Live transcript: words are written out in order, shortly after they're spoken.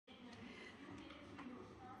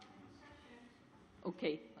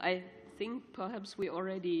Okay, I think perhaps we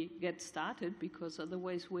already get started because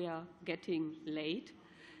otherwise we are getting late.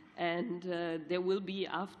 And there will be,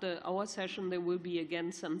 after our session, there will be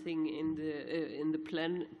again something in the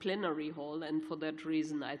plenary hall, and for that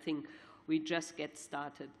reason I think we just get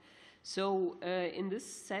started. So in this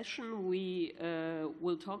session we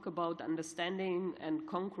will talk about understanding and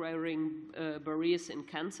conquering barriers in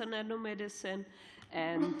cancer nanomedicine.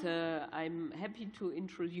 And I'm happy to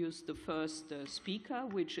introduce the first speaker,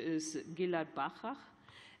 which is Gilad Bachrach.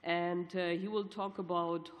 And he will talk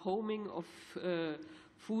about homing of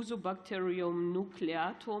Fusobacterium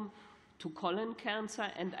nucleatum to colon cancer.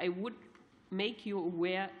 And I would make you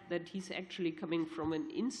aware that he's actually coming from an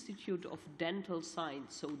Institute of Dental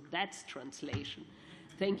Science. So that's translation.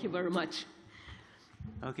 Thank you very much.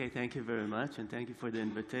 Okay, thank you very much, and thank you for the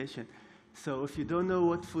invitation. So if you don't know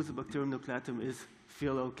what Fusobacterium nucleatum is,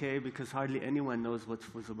 feel okay, because hardly anyone knows what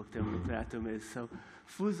Fusobacterium nucleatum is. So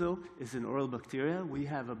Fuso is an oral bacteria. We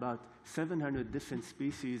have about 700 different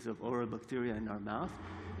species of oral bacteria in our mouth.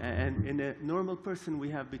 And in a normal person, we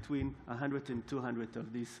have between 100 and 200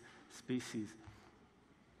 of these species.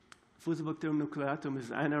 Fusobacterium nucleatum is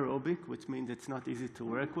anaerobic, which means it's not easy to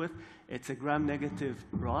work with. It's a gram-negative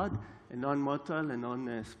rod, and non-motile and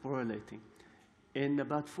non-sporulating. In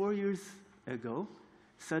about 4 years ago,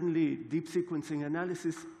 suddenly deep sequencing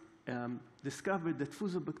analysis discovered that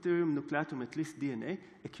Fusobacterium nucleatum, at least DNA,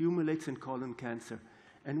 accumulates in colon cancer.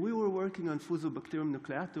 And we were working on Fusobacterium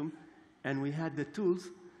nucleatum, and we had the tools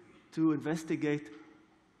to investigate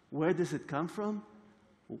where does it come from,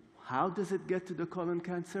 how does it get to the colon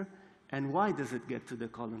cancer, and why does it get to the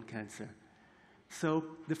colon cancer. So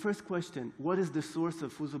the first question, what is the source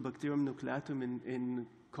of Fusobacterium nucleatum in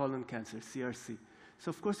colon cancer, CRC? So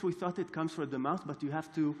of course we thought it comes from the mouth, but you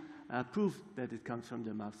have to prove that it comes from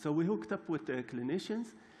the mouth. So we hooked up with the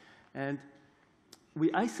clinicians, and we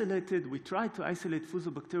tried to isolate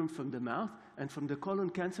Fusobacterium from the mouth and from the colon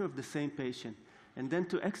cancer of the same patient, and then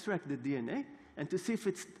to extract the DNA and to see if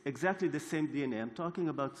it's exactly the same DNA. I'm talking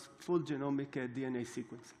about full genomic DNA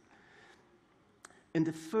sequencing. In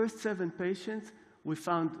the first 7 patients, we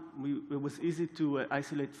found it was easy to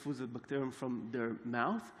isolate Fusobacterium from their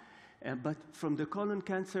mouth. But from the colon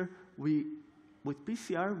cancer, with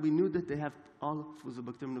PCR, we knew that they have all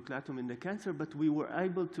Fusobacterium nucleatum in the cancer, but we were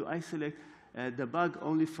able to isolate the bug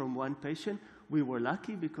only from 1 patient. We were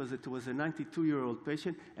lucky because it was a 92-year-old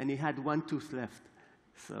patient, and he had 1 tooth left.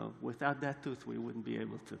 So without that tooth, we wouldn't be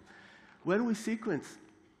able to. When we sequenced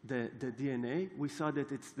the DNA, we saw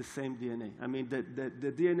that it's the same DNA. I mean,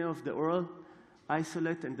 the DNA of the oral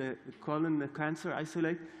isolate and the colon cancer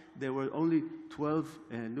isolate, there were only 12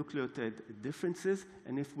 nucleotide differences.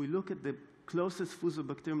 And if we look at the closest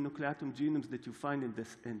Fusobacterium nucleatum genomes that you find in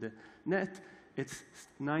the net, it's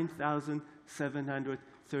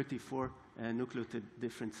 9,734 nucleotide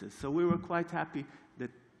differences. So we were quite happy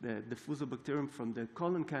that the Fusobacterium from the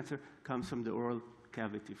colon cancer comes from the oral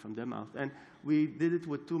cavity, from the mouth. And we did it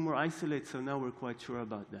with 2 more isolates, so now we're quite sure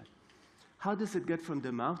about that. How does it get from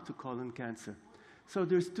the mouth to colon cancer? So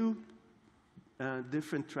there's 2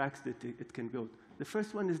 different tracks that it can go. The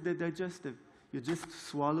first one is the digestive. You just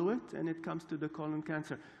swallow it, and it comes to the colon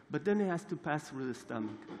cancer. But then it has to pass through the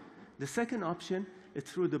stomach. The second option is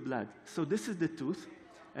through the blood. So this is the tooth,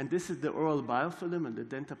 and this is the oral biofilm and the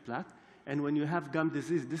dental plaque. And when you have gum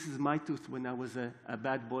disease, this is my tooth when I was a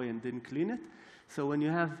bad boy and didn't clean it. So when you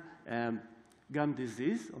have gum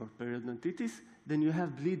disease or periodontitis, then you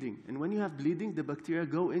have bleeding. And when you have bleeding, the bacteria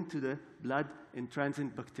go into the blood in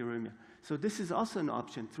transient bacteremia. So this is also an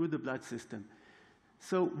option through the blood system.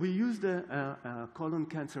 So we used a colon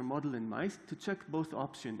cancer model in mice to check both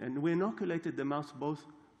options. And we inoculated the mouse both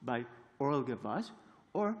by oral gavage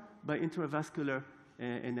or by intravascular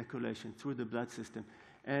inoculation through the blood system.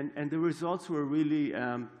 And the results were really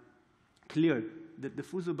clear that the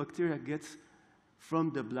Fusobacteria gets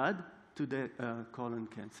from the blood to the colon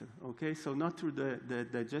cancer. Okay, so not through the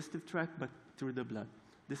digestive tract, but through the blood.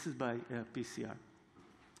 This is by PCR.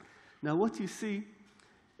 Now what you see,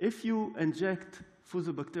 if you inject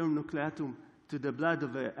Fusobacterium nucleatum to the blood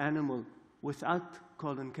of an animal without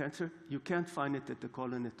colon cancer, you can't find it at the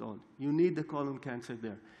colon at all. You need the colon cancer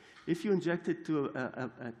there. If you inject it to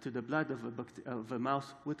the blood of a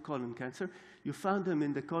mouse with colon cancer, you found them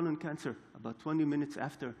in the colon cancer about 20 minutes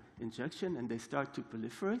after injection, and they start to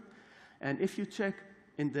proliferate. And if you check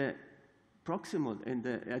in the proximal, in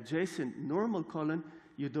the adjacent normal colon,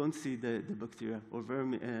 you don't see the bacteria, or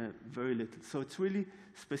very little. So it's really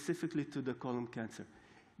specifically to the colon cancer.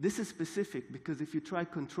 This is specific because if you try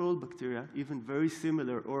control bacteria, even very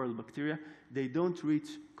similar oral bacteria, they don't reach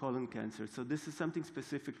colon cancer. So this is something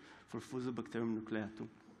specific for Fusobacterium nucleatum.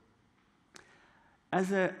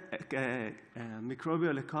 As a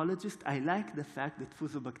microbial ecologist, I like the fact that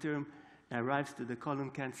Fusobacterium arrives to the colon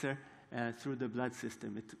cancer through the blood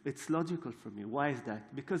system. It's logical for me. Why is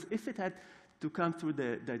that? Because if it had to come through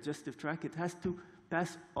the digestive tract, it has to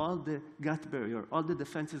pass all the gut barrier, all the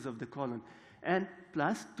defenses of the colon, and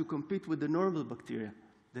plus to compete with the normal bacteria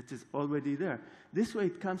that is already there. This way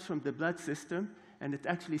it comes from the blood system, and it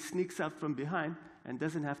actually sneaks up from behind and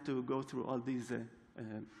doesn't have to go through all these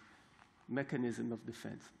mechanisms of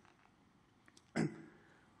defense.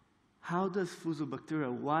 How does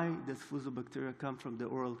why does Fusobacteria come from the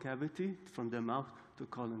oral cavity, from the mouth to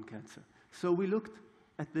colon cancer? So we looked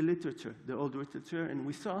at the literature, the old literature, and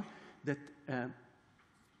we saw that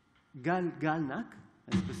galnac,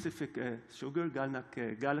 a specific sugar, galnac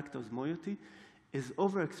galactose moiety, is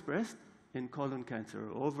overexpressed in colon cancer,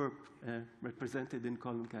 or overrepresented in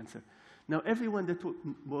colon cancer. Now, everyone that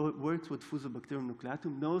works with Fusobacterium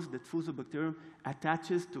nucleatum knows that Fusobacterium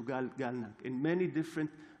attaches to galnac in many different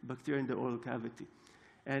bacteria in the oral cavity.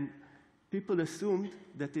 And people assumed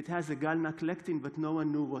that it has a galnac lectin, but no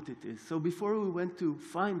one knew what it is. So before we went to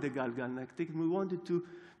find the galnac lectin, we wanted to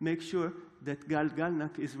make sure that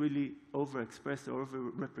galnac is really overexpressed or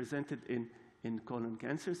overrepresented in colon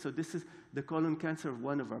cancer. So this is the colon cancer of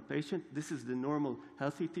one of our patients. This is the normal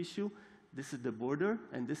healthy tissue. This is the border,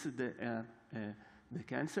 and this is the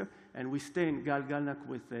cancer. And we stain galnac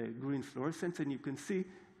with green fluorescence, and you can see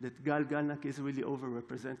that galnac is really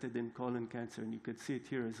overrepresented in colon cancer, and you can see it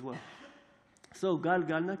here as well. So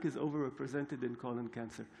galnac is overrepresented in colon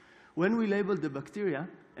cancer. When we label the bacteria,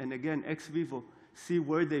 and again ex vivo, see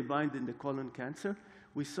where they bind in the colon cancer,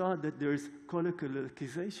 we saw that there is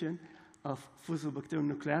colocalization of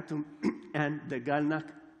Fusobacterium nucleatum and the galnac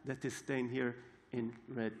that is stained here in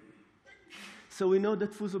red. So we know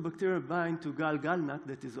that Fusobacteria bind to galnac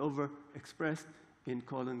that is overexpressed in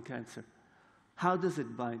colon cancer. How does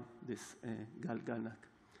it bind this galnac?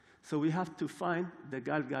 So we have to find the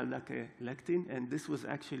galnac lectin, and this was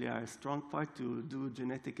actually our strong part to do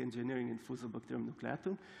genetic engineering in Fusobacterium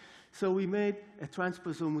nucleatum. So we made a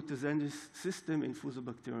transposon mutagenesis system in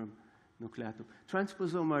Fusobacterium nucleatum.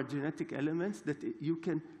 Transposomes are genetic elements that you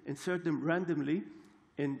can insert them randomly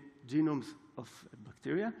in genomes of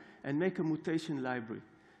bacteria and make a mutation library.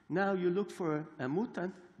 Now you look for a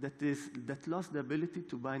mutant that lost the ability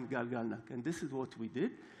to bind galnac, and this is what we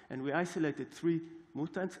did. And we isolated 3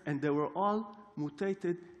 mutants, and they were all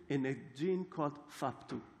mutated in a gene called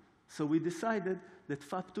FAP2. So we decided that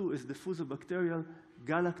FAP2 is the fusobacterial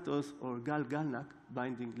galactose or galnac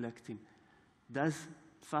binding lectin. Does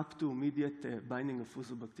FAP2 mediate the binding of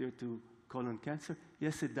fusobacteria to colon cancer?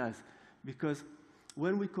 Yes, it does, because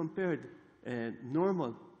when we compared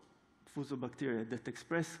normal fusobacteria that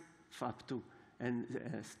express FAP2 and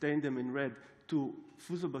stain them in red to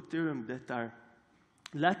Fusobacterium that are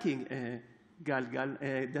lacking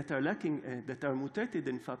that are mutated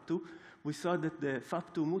in FAP2, we saw that the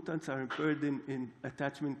FAP2 mutants are impaired in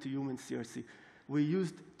attachment to human CRC. We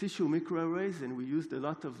used tissue microarrays, and we used a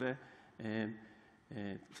lot of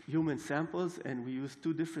human samples, and we used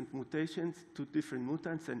 2 different mutations, 2 different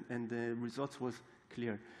mutants, and the results was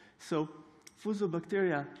clear. So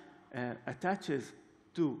Fusobacteria attaches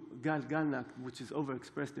to galnac, which is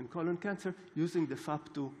overexpressed in colon cancer, using the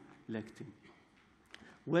FAP2 lectin.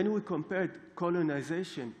 When we compared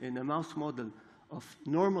colonization in a mouse model of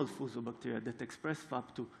normal Fusobacteria that express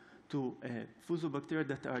FAP2 to Fusobacteria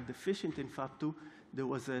that are deficient in FAP2, there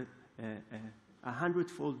was a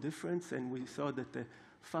 100-fold difference, and we saw that the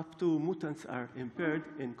FAP2 mutants are impaired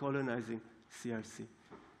in colonizing CRC.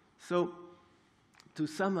 So to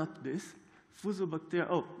sum up this,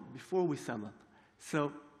 Fusobacteria, before we sum up,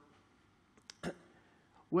 so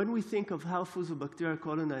when we think of how Fusobacteria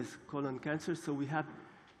colonize colon cancer, so we have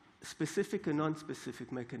specific and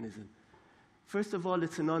non-specific mechanism. First of all,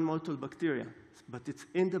 it's a non-motile bacteria, but it's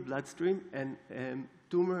in the bloodstream, and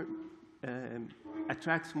tumor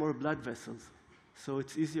attracts more blood vessels. So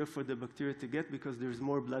it's easier for the bacteria to get because there's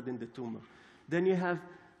more blood in the tumor. Then you have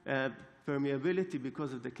permeability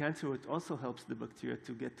because of the cancer, which also helps the bacteria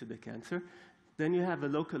to get to the cancer. Then you have a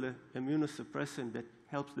local immunosuppressant that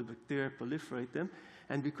helps the bacteria proliferate them.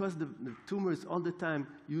 And because the tumor is all the time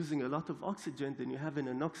using a lot of oxygen, then you have an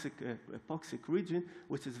anoxic, epoxic region,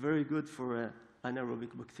 which is very good for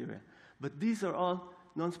anaerobic bacteria. But these are all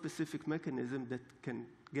non-specific mechanisms that can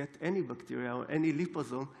get any bacteria or any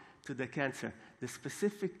liposome to the cancer. The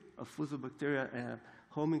specific of Fusobacteria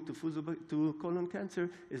homing to colon cancer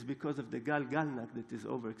is because of the gal-galnac that is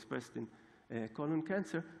overexpressed in colon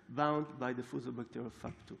cancer, bound by the Fusobacterium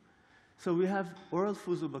FAP2. So we have oral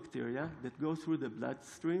Fusobacteria that go through the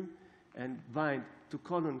bloodstream and bind to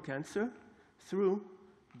colon cancer through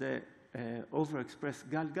the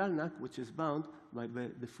overexpressed gal-galnac, which is bound by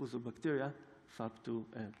the Fusobacteria FAP2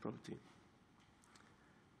 protein.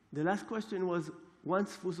 The last question was,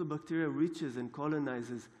 once Fusobacteria reaches and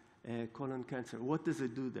colonizes colon cancer, what does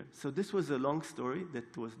it do there? So this was a long story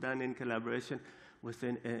that was done in collaboration with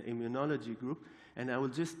an immunology group, and I will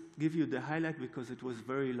just give you the highlight because it was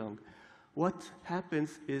very long. What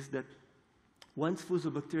happens is that once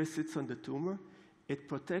Fusobacteria sits on the tumor, it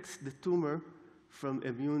protects the tumor from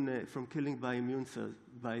killing by immune cells,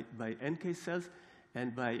 by NK cells,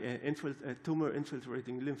 and by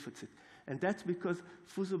tumor-infiltrating lymphocytes. And that's because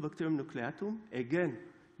Fusobacterium nucleatum, again,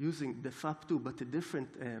 using the FAP2, but a different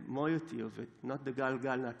moiety of it, not the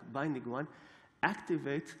gal-galnac binding one,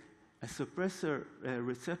 activates a suppressor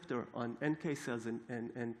receptor on NK cells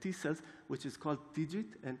and T cells, which is called TIGIT,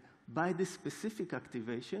 and by this specific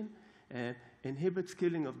activation, inhibits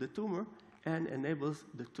killing of the tumor and enables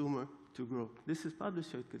the tumor to grow. This is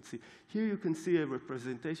published, so you can see. Here you can see a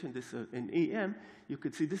representation, this in EM. You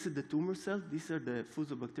can see this is the tumor cells. These are the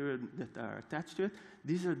Fusobacteria that are attached to it.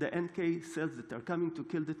 These are the NK cells that are coming to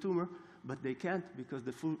kill the tumor, but they can't because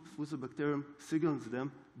the Fusobacterium signals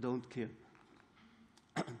them, don't kill.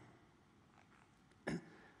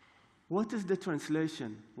 What is the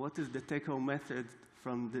translation? What is the take-home method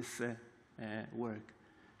from this work?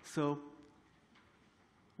 So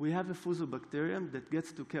we have a Fusobacterium that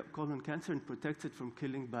gets to colon cancer and protects it from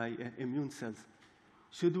killing by immune cells.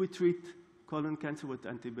 Should we treat colon cancer with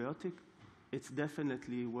antibiotic? It's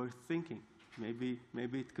definitely worth thinking. Maybe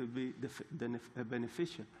it could be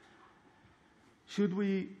beneficial. Should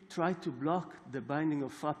we try to block the binding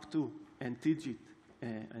of FAP2 and TIGIT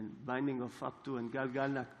and binding of FAP2 and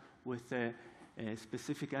gal-galnac with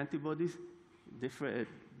specific antibodies?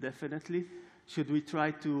 Definitely. Should we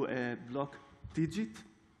try to block TIGIT,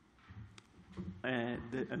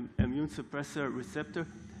 the immune suppressor receptor?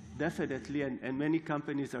 Definitely, and many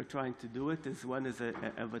companies are trying to do it as one as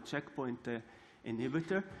a checkpoint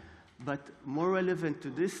inhibitor. But more relevant to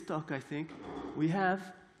this talk, I think, we have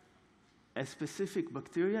a specific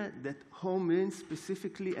bacteria that home in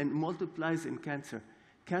specifically and multiplies in cancer.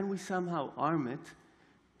 Can we somehow arm it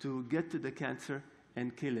to get to the cancer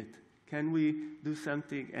and kill it? Can we do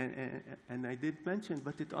something, and I did mention,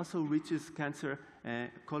 but it also reaches cancer,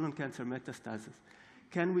 colon cancer metastasis.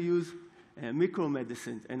 Can we use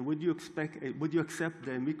micromedicines, and would you accept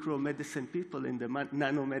the micromedicine people in the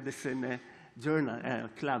nanomedicine journal,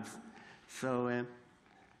 clubs? So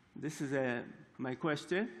this is my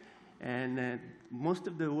question, and most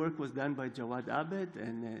of the work was done by Jawad Abed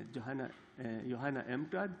and Johanna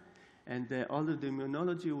Emgrad, and all of the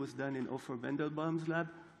immunology was done in Ofer Mendelbaum's lab.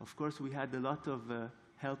 Of course, we had a lot of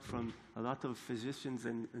help from a lot of physicians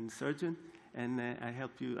and surgeons, and I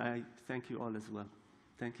thank you all as well.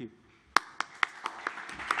 Thank you.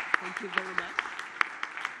 Thank you very much.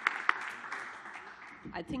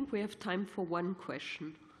 I think we have time for one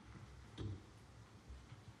question.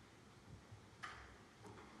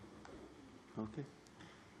 Okay.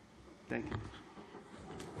 Thank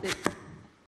you.